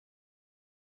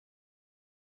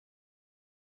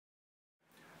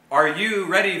Are you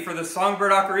ready for the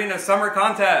Songbird Ocarina Summer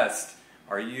Contest?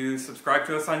 Are you subscribed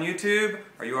to us on YouTube?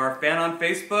 Are you our fan on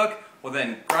Facebook? Well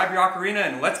then, grab your ocarina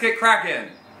and let's get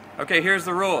cracking! Okay, here's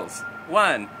the rules.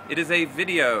 1. It is a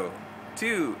video.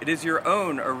 2. It is your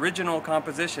own original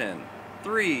composition.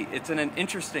 3. It's in an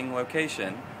interesting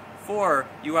location. 4.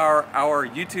 You are our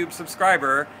YouTube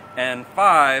subscriber. And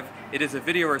 5. It is a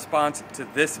video response to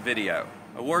this video.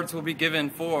 Awards will be given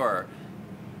for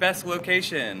Best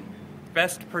Location,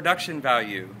 Best Production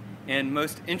Value, and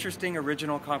Most Interesting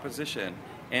Original Composition.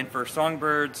 And for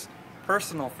Songbird's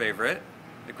personal favorite,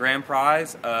 the grand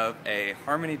prize of a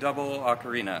Harmony Double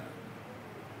Ocarina.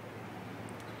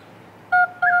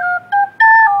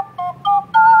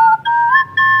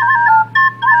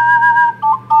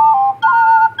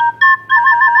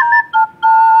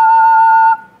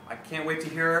 I can't wait to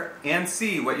hear and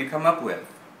see what you come up with.